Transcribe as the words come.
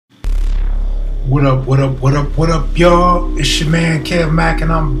What up, y'all? It's your man, Kev Mack, and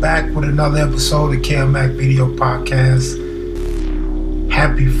I'm back with another episode of Kev Mack Video Podcast.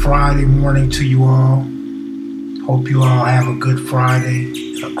 Happy Friday morning to you all. Hope you all have a good Friday,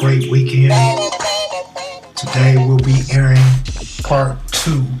 a great weekend. Today we'll be airing part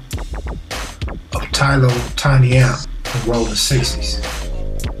 2 of Tylo Tiny Amp from Rolling 60s.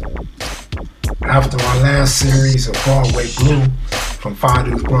 After our last series of Broadway Blue from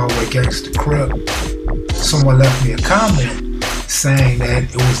Fadu's Broadway Gangsta Crip, someone left me a comment saying that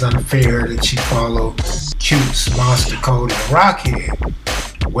it was unfair that she followed Cute's Monster Code and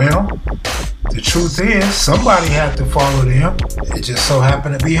Rockhead. Well, the truth is, somebody had to follow them. It just so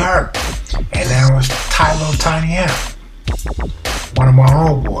happened to be her. And now it's Tylo Tiny Amp, one of my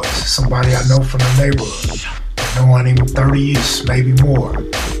homeboys, somebody I know from the neighborhood. I've known him 30 years, maybe more.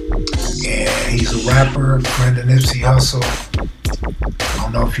 And he's a rapper, friend of Nipsey Hussle. I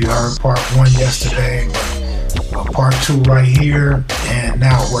don't know if you heard part 1 yesterday, but part 2 right here. And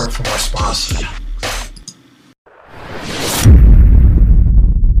now a word from our sponsor.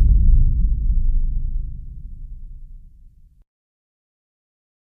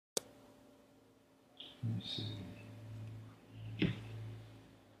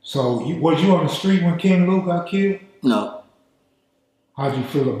 So, was you on the street when King Lou got killed? No. How'd you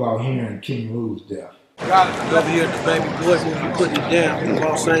feel about hearing King Lou's death? Over here at the Baby Boy movie, putting it down in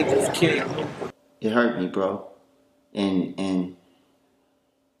Los Angeles, King. It hurt me, bro. And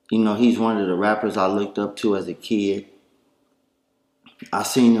you know, he's one of the rappers I looked up to as a kid. I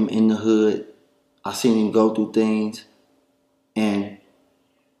seen him in the hood. I seen him go through things. And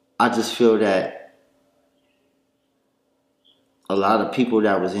I just feel that a lot of people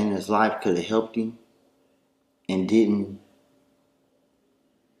that was in his life could have helped him and didn't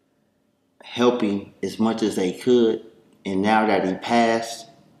help him as much as they could. And now that he passed,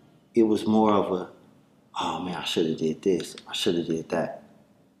 it was more of a, oh man, I should have did this. I should have did that.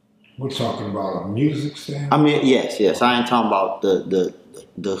 We're talking about a music standpoint? I mean, yes. I ain't talking about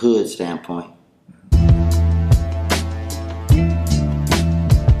the hood standpoint.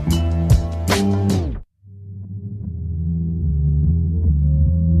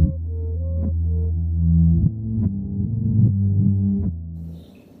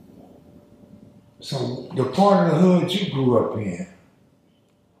 So, the part of the hood you grew up in,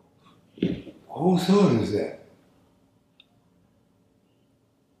 whose hood is that?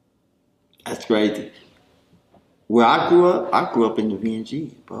 That's crazy. Where I grew up in the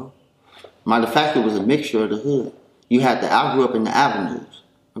VNG, bro. Matter of fact, it was a mixture of the hood. I grew up in the avenues.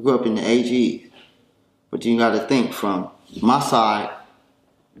 I grew up in the AGs. But you gotta think, from my side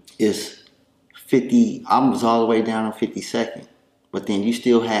is 50, I was all the way down on 52nd. But then you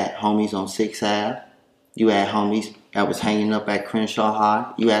still had homies on 6th Ave. You had homies that was hanging up at Crenshaw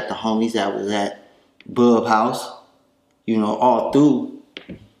High. You had the homies that was at Bub House. You know, all through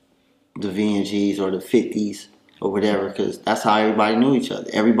the VNGs or the 50s or whatever, because that's how everybody knew each other.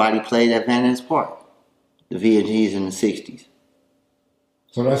 Everybody played at Van Ness Park, the VNGs in the 60s.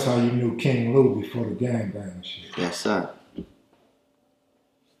 So that's how you knew King Lou before the gangbang shit? Yes, sir.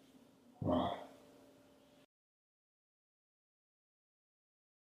 Right.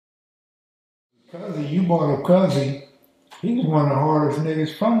 Cuzzy, you brought up Cuzzy. He was one of the hardest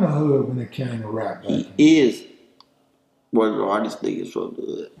niggas from the hood when it came to rap. He is one of the hardest niggas from the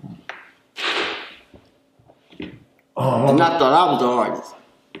hood. And I thought I was the hardest.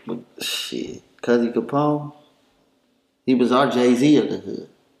 But shit, Cuzzy Capone, he was our Jay-Z of the hood.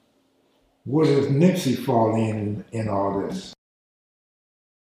 Where does Nipsey fall in all this?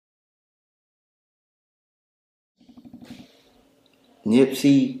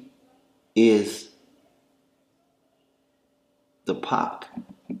 Nipsey is the Pac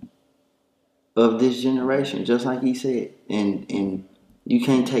of this generation, just like he said. And you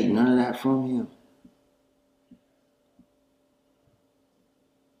can't take none of that from him.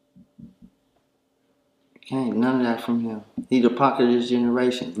 Can't none of that from him. He's the Pac of this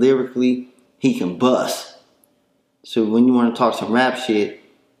generation. Lyrically, he can bust. So when you want to talk some rap shit,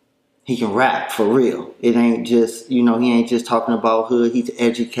 he can rap for real. It ain't just, he ain't just talking about hood. He's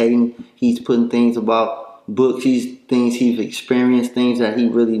educating. He's putting things about books. Things he's experienced, things that he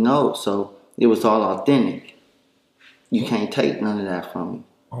really knows. So it was all authentic. You can't take none of that from him.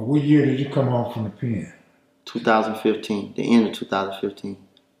 What year did you come off from the pen? 2015, the end of 2015.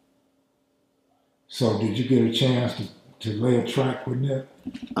 So did you get a chance to lay a track with Nip?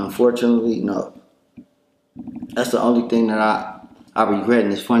 Unfortunately, no. That's the only thing that I regret,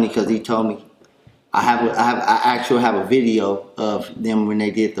 and it's funny because he told me I actually have a video of them when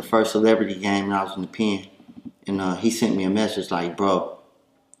they did the first celebrity game and I was in the pen, and he sent me a message like, "Bro,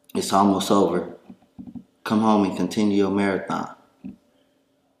 it's almost over. come home and continue your marathon.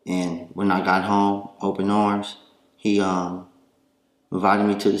 And when I got home, open arms, he invited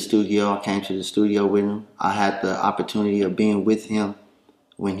me to the studio. I came to the studio with him. I had the opportunity of being with him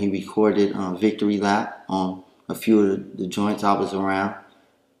when he recorded Victory Lap on a few of the joints I was around.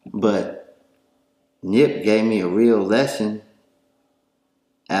 But Nip gave me a real lesson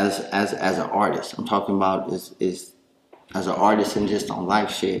as an artist. I'm talking about is as an artist and just on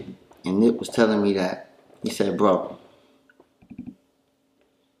life shit. And Nip was telling me that. He said, bro,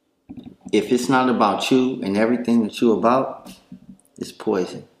 if it's not about you and everything that you about, it's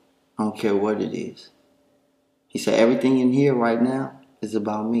poison. I don't care what it is. He said, everything in here right now is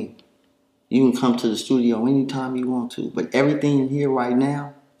about me. You can come to the studio anytime you want to, but everything in here right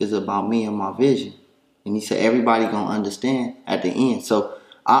now is about me and my vision. And he said, everybody gonna understand at the end. So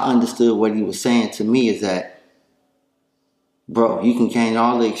I understood what he was saying to me is that, bro, you can gain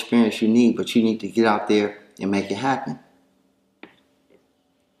all the experience you need, but you need to get out there and make it happen.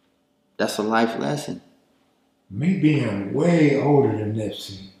 That's a life lesson. Me being way older than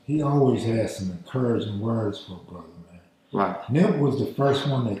Nipsey, he always had some encouraging words for a brother, man. Right. Nip was the first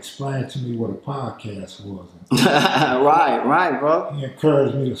one to explain to me what a podcast was. right, bro. He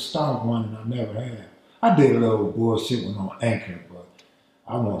encouraged me to start one, and I never had. I did a little bullshit when on Anchor, but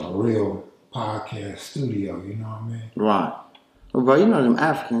I want a real podcast studio, you know what I mean? Right. Well, bro, you know them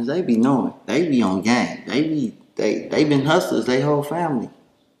Africans, they be knowing. They be on game. They been hustlers, they whole family.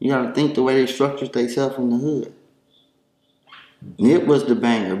 You gotta think the way they structured themselves in the hood. Nip was the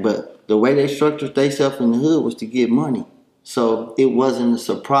banger, but the way they structured themselves in the hood was to get money. So it wasn't a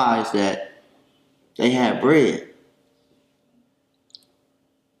surprise that they had bread.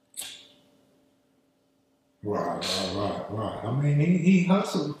 Right. I mean, he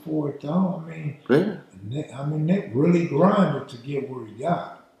hustled for it, though. I mean, Yeah. Nick really grinded to get where he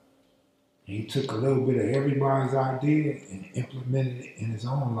got. He took a little bit of everybody's idea and implemented it in his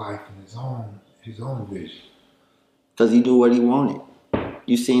own life and his own vision. Because he knew what he wanted.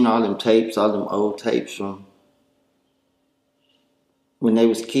 You seen all them tapes, all them old tapes from when they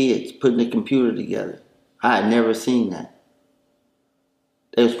was kids, putting the computer together. I had never seen that.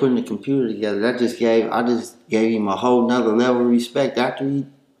 They was putting the computer together. I just gave him a whole nother level of respect after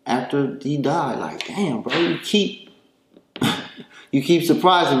he died. Like, damn, bro, you keep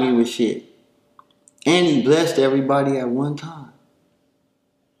surprising me with shit. And he blessed everybody at one time.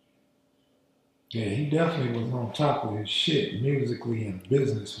 Yeah, he definitely was on top of his shit, musically and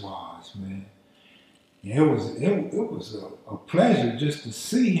business-wise, man. Yeah, it was a pleasure just to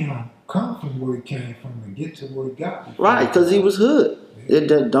see him come from where he came from and get to where he got. Right, because he was hood.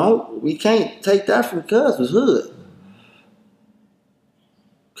 We can't take that from Cuz was hood.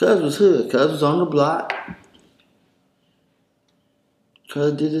 Cuz was hood. Cuz was on the block.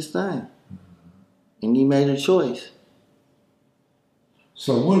 Cuz did his thing. And he made a choice.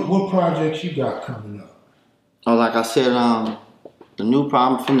 So what projects you got coming up? Oh, like I said, the new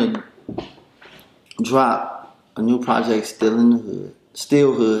problem from the drop, a new project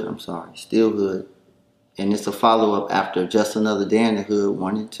Still Hood. And it's a follow-up after Just Another Day in the Hood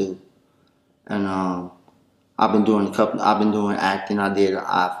 1 and 2. And I've been doing acting.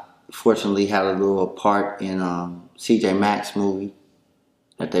 I fortunately had a little part in CJ Maxx movie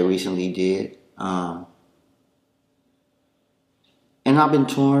that they recently did. And I've been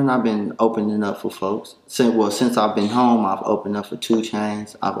touring. I've been opening up for folks. Since I've been home, I've opened up for 2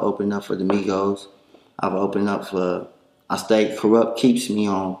 Chainz. I've opened up for the Migos. I've opened up for. Corrupt keeps me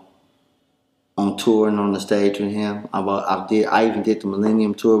on tour and on the stage with him. I even did the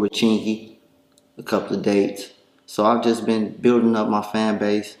Millennium Tour with Chingy, a couple of dates. So I've just been building up my fan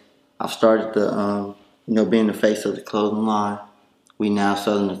base. I've started being the face of the clothing line. We now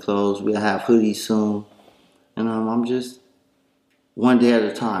selling the clothes. We'll have hoodies soon. And I'm just one day at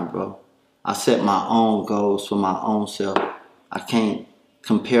a time, bro. I set my own goals for my own self. I can't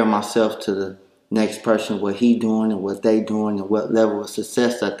compare myself to the next person, what he doing and what they doing and what level of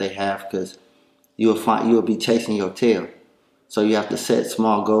success that they have, because you'll be chasing your tail. So you have to set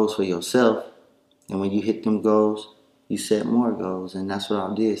small goals for yourself. And when you hit them goals, you set more goals. And that's what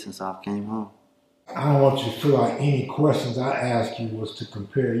I did since I came home. I don't want you to feel like any questions I asked you was to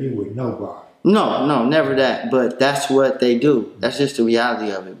compare you with nobody. No, never that. But that's what they do. That's just the reality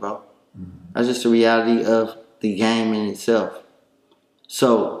of it, bro. Mm-hmm. That's just the reality of the game in itself.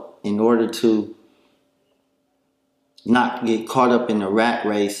 So in order to not get caught up in the rat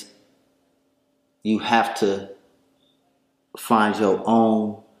race, you have to find your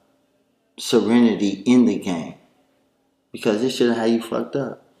own serenity in the game. Because this shit how you fucked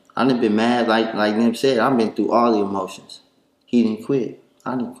up. I done been mad, like Nim said, I've been through all the emotions. He didn't quit.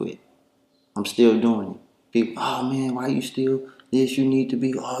 I didn't quit. I'm still doing it. People, oh man, why you still this? You need to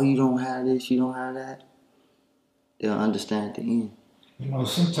be, oh, you don't have this, you don't have that. They'll understand at the end. You know,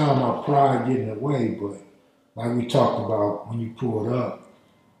 sometimes our pride get in the way, but like we talked about when you pulled up,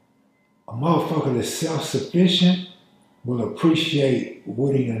 a motherfucker that's self-sufficient will appreciate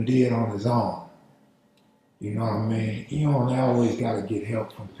what he done did on his own. You know what I mean? You don't always got to get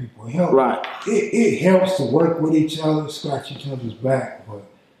help from people. Right. It helps to work with each other, scratch each other's back, but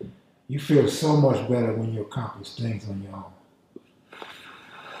you feel so much better when you accomplish things on your own.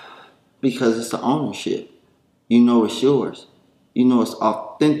 Because it's the ownership. You know it's yours. You know it's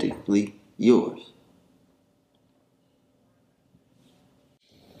authentically yours.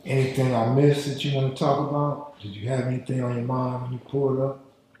 Anything I missed that you want to talk about? Did you have anything on your mind when you pulled up?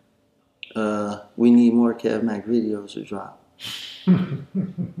 We need more Kev Mac videos to drop.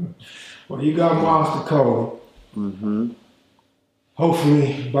 Well, you got Monster Code. Mm-hmm.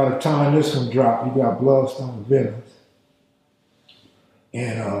 Hopefully, by the time this one drop, you got Bloodstone Villains.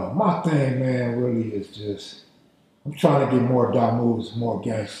 And my thing, man, really is just, I'm trying to get more dot moves, more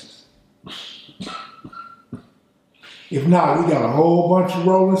gangsters. If not, we got a whole bunch of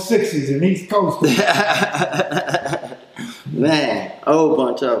rolling 60s in East Coast. Man, a whole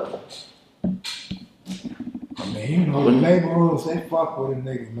bunch of them. I mean, you know, the neighborhoods, they fuck with a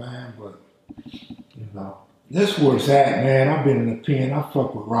nigga, man, but, you know, this where it's at, man. I've been in the pen. I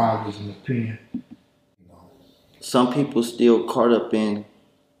fuck with rivals in the pen. You know. Some people still caught up in,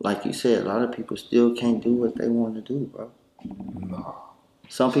 like you said, a lot of people still can't do what they want to do, bro. No.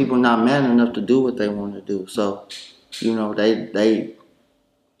 Some people not man enough to do what they want to do. So, you know, they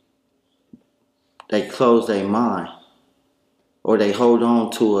close their mind. Or they hold on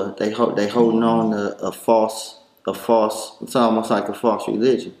to they holding on to a false, it's almost like a false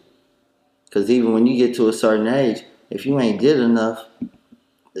religion. Because even when you get to a certain age, if you ain't did enough,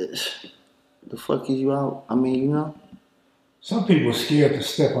 the fuck is you out? I mean, you know? Some people scared to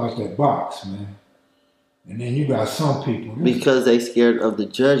step out that box, man. And then you got some people. Because they scared of the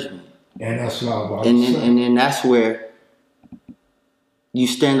judgment. And that's what I was about and to then, say. And then that's where you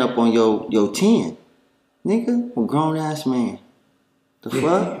stand up on your 10. Nigga, I'm a grown-ass man. The 50,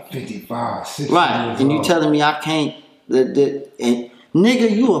 fuck? 55, 60 Right, years and you old. telling me I can't, and nigga,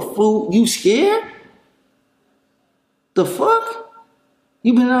 you a fool, you scared? The fuck?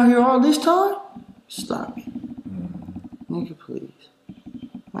 You been out here all this time? Stop it. Nigga, please.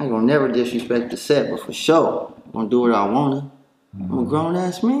 I ain't gonna never disrespect the set, but for sure, I'm gonna do what I wanna. I'm a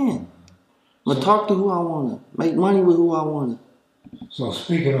grown-ass man. I'm gonna talk to who I wanna, make money with who I wanna. So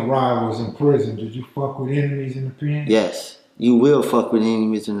speaking of rivals in prison, did you fuck with enemies in the pen? Yes. You will fuck with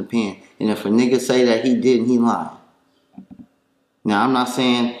enemies in the pen. And if a nigga say that he didn't, he lying. Now, I'm not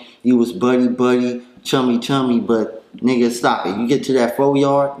saying you was buddy, chummy, but nigga, stop it. You get to that 4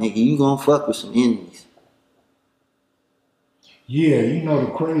 yard, nigga, you gonna fuck with some enemies. Yeah, you know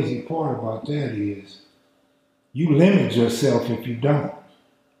the crazy part about that is you limit yourself if you don't.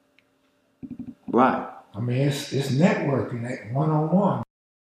 Right. I mean, it's networking at one-on-one.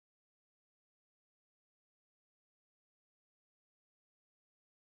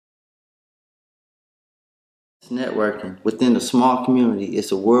 It's networking within a small community.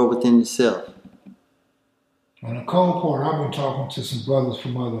 It's a world within itself. On the cold part, I've been talking to some brothers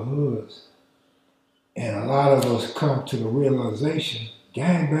from other hoods. And a lot of us come to the realization,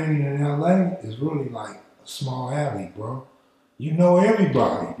 gangbanging in LA is really like a small alley, bro. You know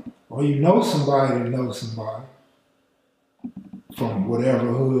everybody. Or you know somebody that knows somebody from whatever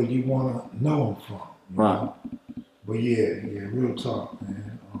hood you want to know them from. Right. Know? But yeah, real talk,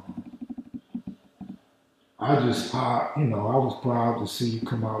 man. I was proud to see you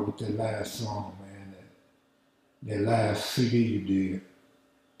come out with that last song, man. That last CD you did.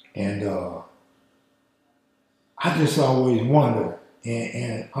 And I just always wonder,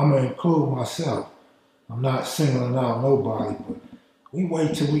 and I'm going to include myself. I'm not singling out nobody, but we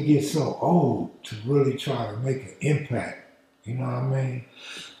wait till we get so old to really try to make an impact. You know what I mean?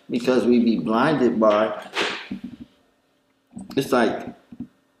 Because we be blinded by, it's like,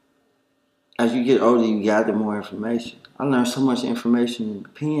 as you get older, you gather more information. I learned so much information in the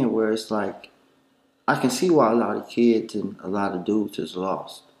pen where it's like, I can see why a lot of kids and a lot of dudes is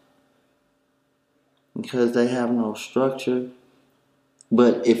lost. Because they have no structure.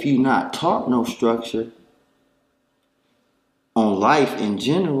 But if you're not taught no structure on life in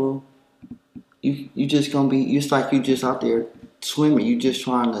general, you just gonna be, it's like you just out there swimming. You just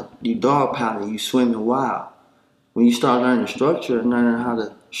trying to, you dog paddle, you swimming wild. When you start learning structure and learning how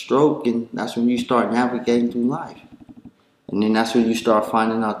to stroke, and that's when you start navigating through life. And then that's when you start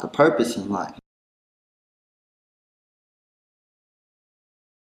finding out the purpose in life.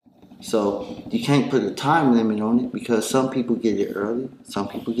 So you can't put a time limit on it because some people get it early, some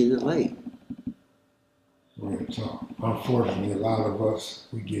people get it late. Real talk. Unfortunately, a lot of us,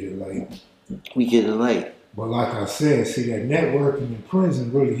 we get it late. We get it late. But like I said, see, that networking in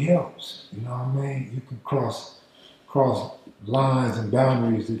prison really helps. You know what I mean? You can cross lines and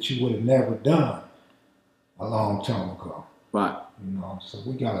boundaries that you would have never done a long time ago. Right. You know, so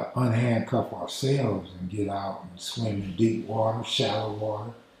we gotta unhandcuff ourselves and get out and swim in deep water, shallow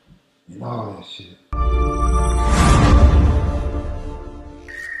water, and all that shit.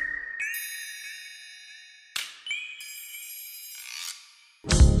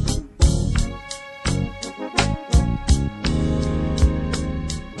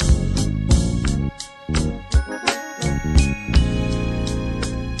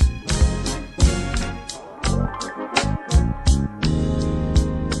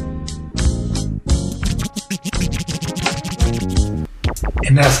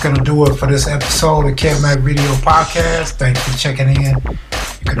 And that's going to do it for this episode of Kev Mac Video Podcast. Thanks for checking in.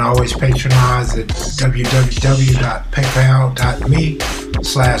 You can always patronize at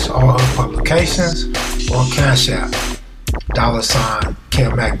www.paypal.me/allhubpublications or Cash App, $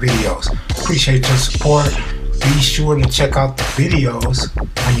 Kev Mac Videos. Appreciate your support. Be sure to check out the videos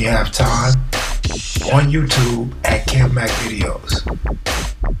when you have time on YouTube at Kev Mac Videos.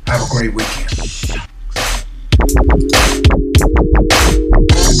 Have a great weekend.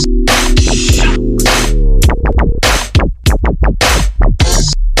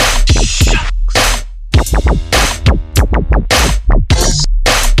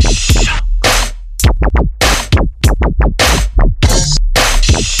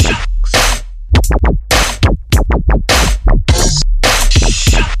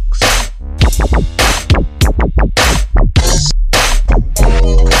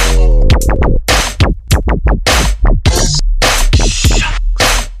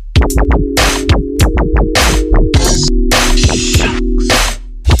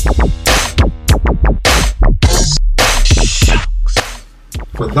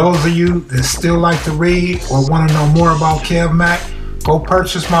 For those of you that still like to read or want to know more about Kev Mac, go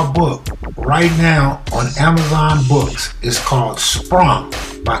purchase my book right now on Amazon Books. It's called Sprung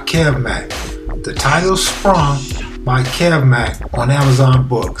by Kev Mac. The title's Sprung by Kev Mac on Amazon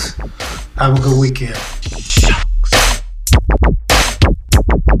Books. Have a good weekend.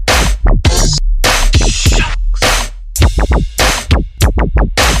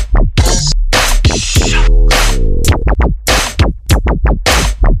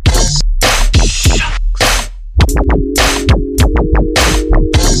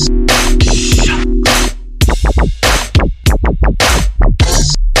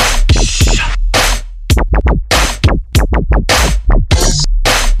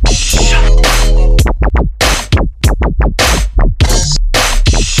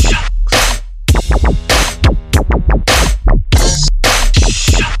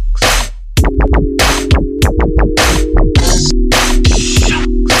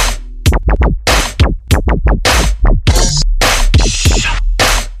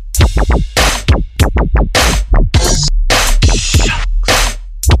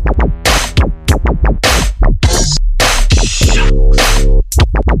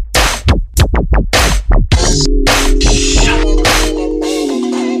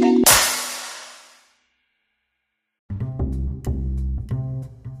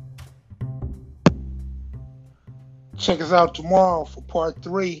 Check us out tomorrow for part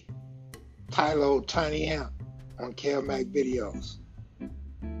 3, titled Tiny Amp on Kev Mac Videos.